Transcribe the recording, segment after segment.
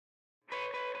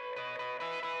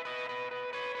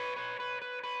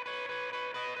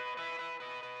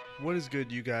What is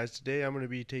good, you guys? Today I'm going to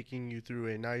be taking you through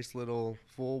a nice little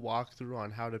full walkthrough on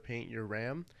how to paint your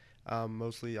RAM.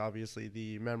 Mostly, obviously,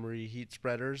 the memory heat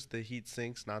spreaders, the heat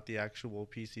sinks, not the actual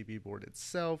PCB board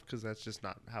itself, because that's just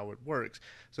not how it works.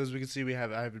 So as we can see, I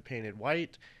have it painted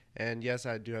white, and yes,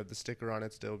 I do have the sticker on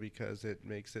it still because it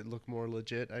makes it look more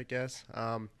legit, I guess.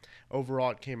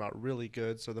 Overall, it came out really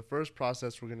good. So the first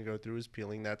process we're going to go through is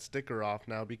peeling that sticker off.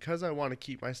 Now, because I want to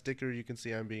keep my sticker, you can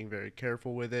see I'm being very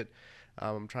careful with it.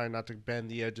 I'm trying not to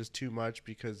bend the edges too much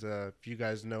because if you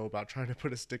guys know about trying to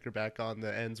put a sticker back on,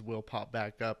 the ends will pop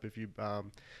back up if you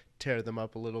tear them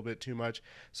up a little bit too much.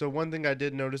 So one thing I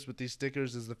did notice with these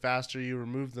stickers is the faster you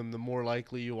remove them, the more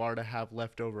likely you are to have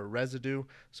leftover residue.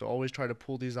 So always try to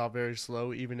pull these off very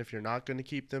slow, even if you're not going to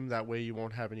keep them. That way you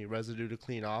won't have any residue to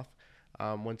clean off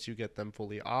once you get them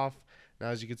fully off. Now,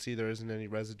 as you can see, there isn't any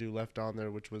residue left on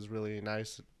there, which was really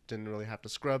nice. Didn't really have to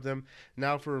scrub them.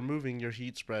 Now for removing your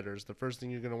heat spreaders, the first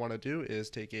thing you're going to want to do is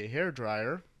take a hair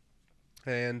dryer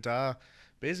and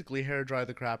basically hair dry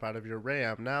the crap out of your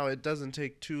RAM. Now it doesn't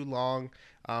take too long.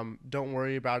 Don't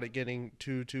worry about it getting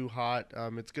too hot.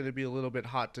 It's going to be a little bit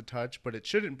hot to touch, but it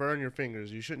shouldn't burn your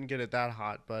fingers. You shouldn't get it that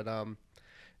hot, but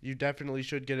you definitely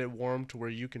should get it warm to where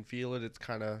you can feel it. It's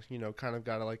kind of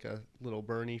got like a little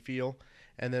burny feel.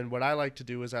 And then what I like to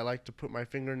do is I like to put my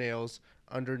fingernails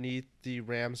underneath the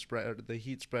RAM spread, the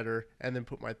heat spreader, and then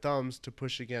put my thumbs to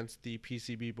push against the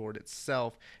PCB board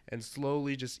itself, and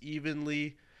slowly, just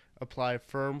evenly apply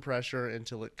firm pressure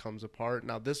until it comes apart.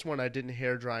 Now this one I didn't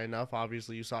hair dry enough.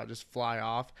 Obviously you saw it just fly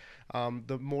off.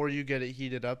 The more you get it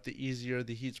heated up, the easier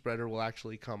the heat spreader will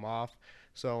actually come off.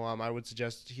 So I would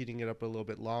suggest heating it up a little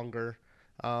bit longer.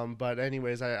 But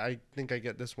anyways, I think I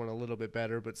get this one a little bit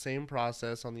better, but same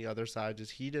process on the other side.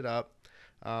 Just heat it up.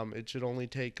 It should only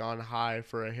take on high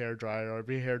for a hair dryer.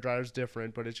 Every hair dryer is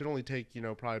different, but it should only take,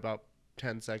 probably about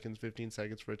 10 seconds, 15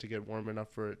 seconds for it to get warm enough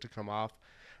for it to come off.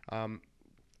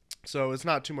 So it's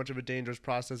not too much of a dangerous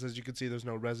process. As you can see, there's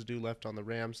no residue left on the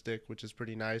RAM stick, which is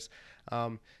pretty nice.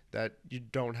 That you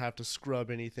don't have to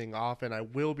scrub anything off. And I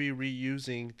will be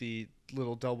reusing the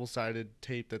little double-sided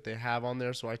tape that they have on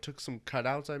there. So I took some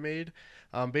cutouts I made.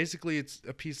 Basically, it's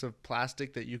a piece of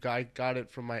plastic that you got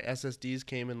it from my SSDs.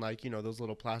 Came in like, those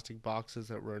little plastic boxes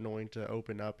that were annoying to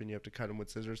open up and you have to cut them with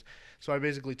scissors. So I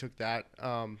basically took that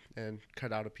and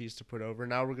cut out a piece to put over.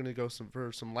 Now we're going to go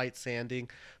for some light sanding.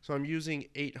 So I'm using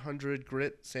 800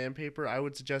 grit sandpaper. I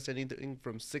would suggest anything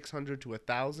from 600 to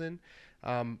 1000.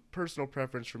 Personal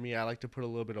preference for me, I like to put a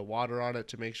little bit of water on it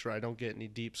to make sure I don't get any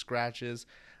deep scratches.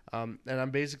 And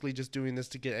I'm basically just doing this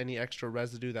to get any extra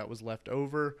residue that was left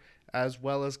over, as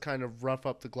well as kind of rough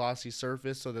up the glossy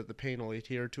surface so that the paint will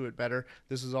adhere to it better.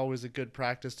 This is always a good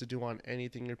practice to do on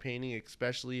anything you're painting,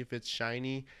 especially if it's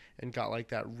shiny and got like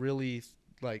that really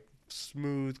like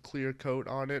smooth clear coat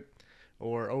on it,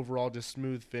 or overall just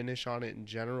smooth finish on it in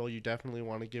general. You definitely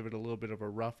want to give it a little bit of a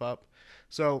rough up.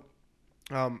 So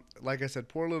like I said,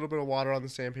 pour a little bit of water on the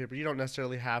sandpaper. You don't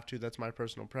necessarily have to. That's my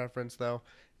personal preference, though.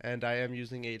 And I am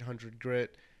using 800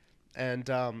 grit. And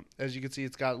as you can see,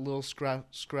 it's got little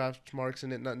scratch marks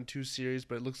in it. Nothing too serious,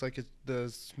 but it looks like the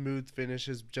smooth finish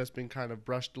has just been kind of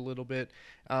brushed a little bit.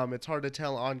 It's hard to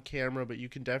tell on camera, but you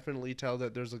can definitely tell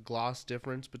that there's a gloss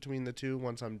difference between the two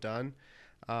once I'm done.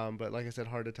 But like I said,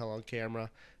 hard to tell on camera.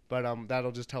 But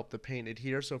that'll just help the paint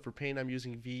adhere. So for paint, I'm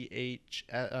using VHT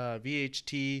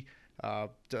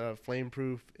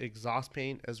flame-proof exhaust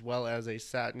paint, as well as a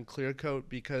satin clear coat,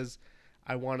 because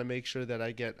I want to make sure that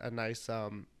I get a nice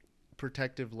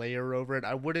protective layer over it.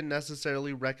 I wouldn't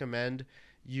necessarily recommend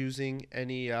using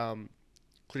any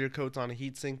clear coats on a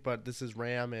heatsink, but this is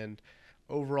RAM, and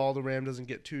overall the RAM doesn't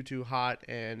get too hot,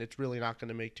 and it's really not going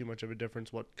to make too much of a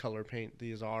difference what color paint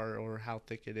these are or how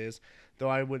thick it is, though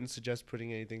I wouldn't suggest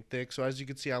putting anything thick. So as you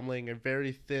can see, I'm laying a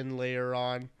very thin layer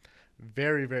on.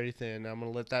 Very thin. I'm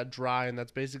going to let that dry, and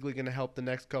that's basically going to help the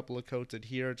next couple of coats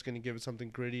adhere. It's going to give it something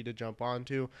gritty to jump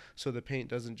onto, so the paint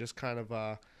doesn't just kind of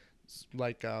I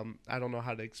don't know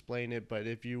how to explain it, but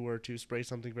if you were to spray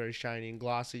something very shiny and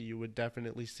glossy, you would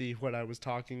definitely see what I was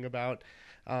talking about.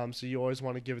 So you always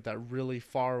want to give it that really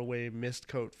far away mist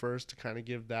coat first to kind of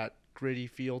give that gritty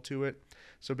feel to it.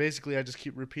 So basically I just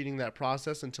keep repeating that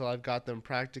process until I've got them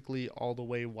practically all the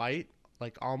way white,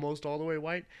 like almost all the way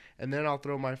white, and then I'll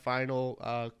throw my final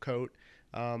coat.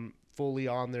 fully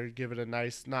on there, give it a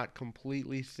nice, not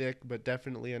completely thick, but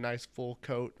definitely a nice full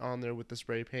coat on there with the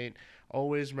spray paint.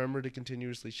 Always remember to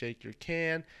continuously shake your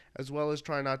can, as well as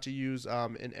try not to use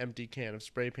an empty can of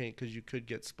spray paint, because you could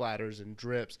get splatters and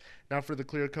drips. Now for the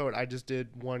clear coat, I just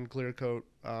did one clear coat,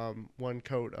 one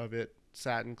coat of it,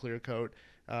 satin clear coat.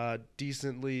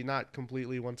 Decently, not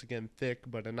completely, once again, thick,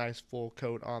 but a nice full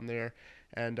coat on there.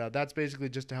 And that's basically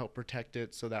just to help protect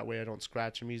it, so that way I don't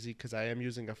scratch them easy, because I am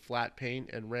using a flat paint,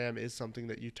 and RAM is something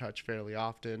that you touch fairly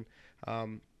often,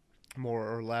 more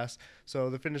or less. So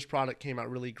the finished product came out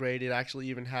really great. It actually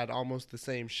even had almost the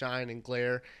same shine and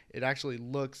glare. It actually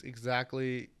looks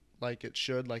exactly like it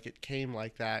should, like it came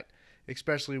like that,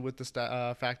 especially with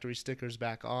the factory stickers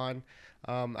back on.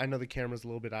 I know the camera's a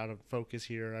little bit out of focus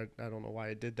here. I don't know why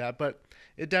it did that, but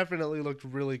it definitely looked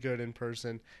really good in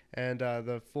person. And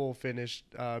the full finished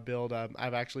build,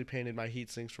 I've actually painted my heat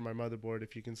sinks for my motherboard.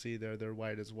 If you can see there, they're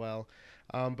white as well.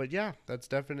 But yeah, that's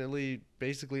definitely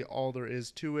basically all there is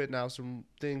to it. Now, some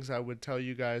things I would tell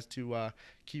you guys to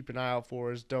keep an eye out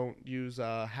for is don't use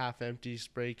half-empty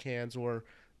spray cans, or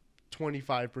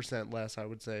 25% less, I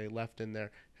would say, left in there.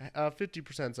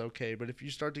 50% is okay, but if you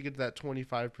start to get to that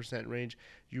 25% range,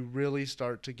 you really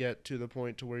start to get to the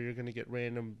point to where you're going to get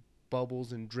random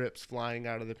bubbles and drips flying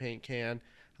out of the paint can,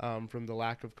 from the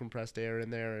lack of compressed air in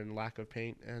there and lack of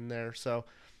paint in there. So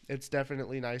it's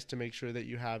definitely nice to make sure that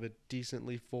you have a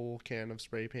decently full can of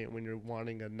spray paint when you're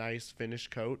wanting a nice finished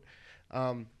coat,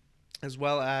 as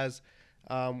well as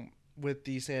with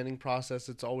the sanding process,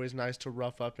 it's always nice to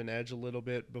rough up an edge a little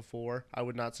bit before. I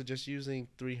would not suggest using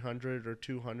 300 or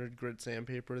 200 grit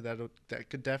sandpaper. That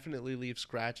could definitely leave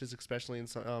scratches, especially in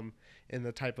some in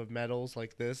the type of metals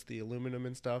like this, the aluminum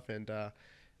and stuff, and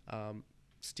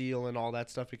steel and all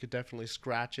that stuff. It could definitely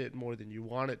scratch it more than you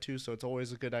want it to. So it's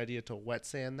always a good idea to wet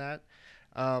sand that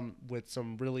with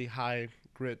some really high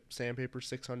grit sandpaper.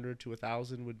 600 to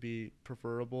 1,000 would be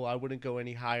preferable. I wouldn't go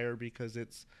any higher, because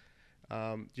it's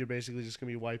you're basically just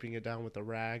going to be wiping it down with a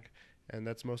rag, and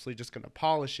that's mostly just going to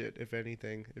polish it, if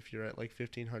anything, if you're at like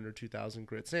 1,500, 2,000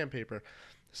 grit sandpaper.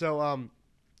 So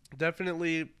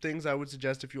definitely things I would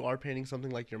suggest if you are painting something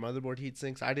like your motherboard heat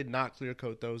sinks. I did not clear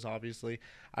coat those, obviously.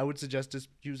 I would suggest just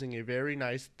using a very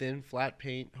nice thin flat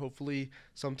paint, hopefully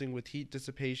something with heat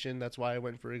dissipation. That's why I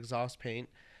went for exhaust paint.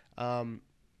 And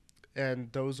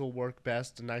those will work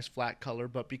best, a nice flat color.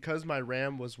 But because my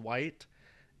RAM was white,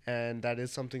 and that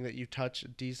is something that you touch a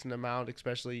decent amount,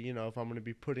 especially, if I'm going to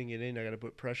be putting it in, I got to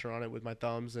put pressure on it with my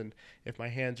thumbs, and if my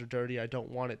hands are dirty, I don't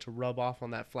want it to rub off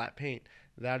on that flat paint.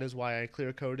 That is why I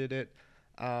clear coated it.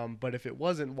 But if it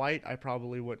wasn't white, I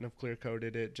probably wouldn't have clear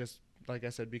coated it, just like I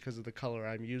said, because of the color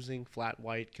I'm using. Flat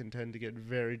white can tend to get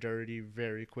very dirty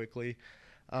very quickly,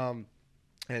 and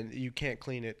you can't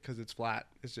clean it because it's flat.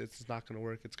 It's not going to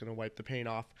work. It's going to wipe the paint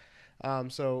off.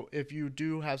 So if you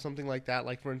do have something like that,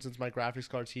 like for instance my graphics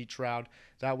card's heat shroud,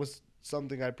 that was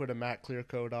something I put a matte clear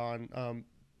coat on.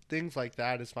 Things like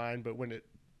that is fine, but when it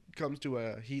comes to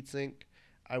a heatsink,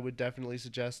 I would definitely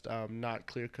suggest not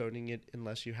clear coating it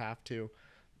unless you have to.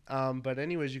 But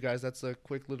anyways, you guys, that's a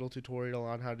quick little tutorial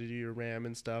on how to do your RAM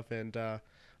and stuff, and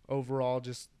overall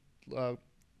just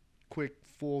quick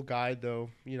full guide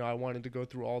though. I wanted to go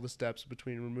through all the steps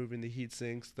between removing the heat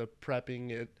sinks, the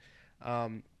prepping it,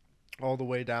 all the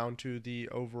way down to the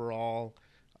overall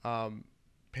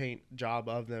paint job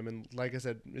of them. And like I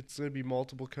said, it's going to be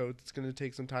multiple coats. It's going to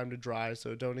take some time to dry,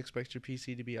 so don't expect your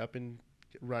PC to be up and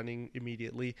running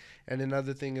immediately. And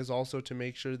another thing is also to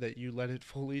make sure that you let it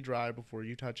fully dry before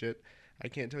you touch it. I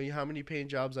can't tell you how many paint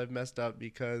jobs I've messed up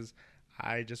because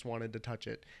I just wanted to touch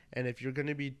it. And if you're going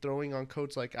to be throwing on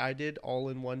coats like I did all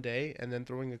in one day and then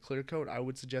throwing a clear coat, I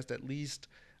would suggest at least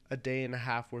a day and a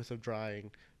half worth of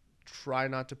drying. Try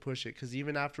not to push it, because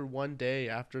even after one day,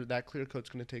 after that clear coat's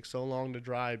going to take so long to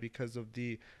dry because of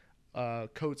the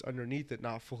coats underneath it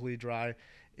not fully dry,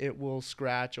 it will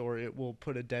scratch, or it will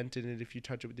put a dent in it if you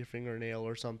touch it with your fingernail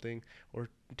or something, or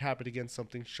tap it against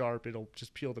something sharp. It'll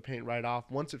just peel the paint right off.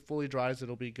 Once it fully dries,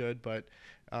 it'll be good, but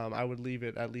I would leave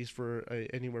it at least for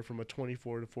anywhere from a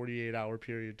 24 to 48 hour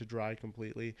period to dry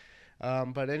completely.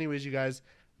 But anyways, you guys,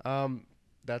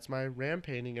 that's my RAM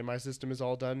painting, and my system is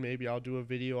all done. Maybe I'll do a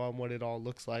video on what it all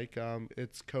looks like.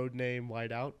 It's codename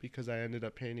whiteout because I ended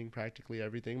up painting practically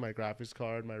everything. My graphics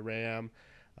card, my RAM,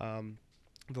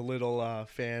 the little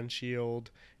fan shield,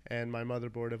 and my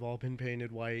motherboard have all been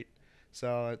painted white.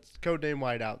 So it's codename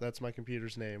whiteout. That's my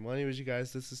computer's name. Well, anyways, you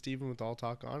guys, this is Steven with All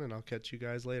Talk On, and I'll catch you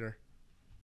guys later.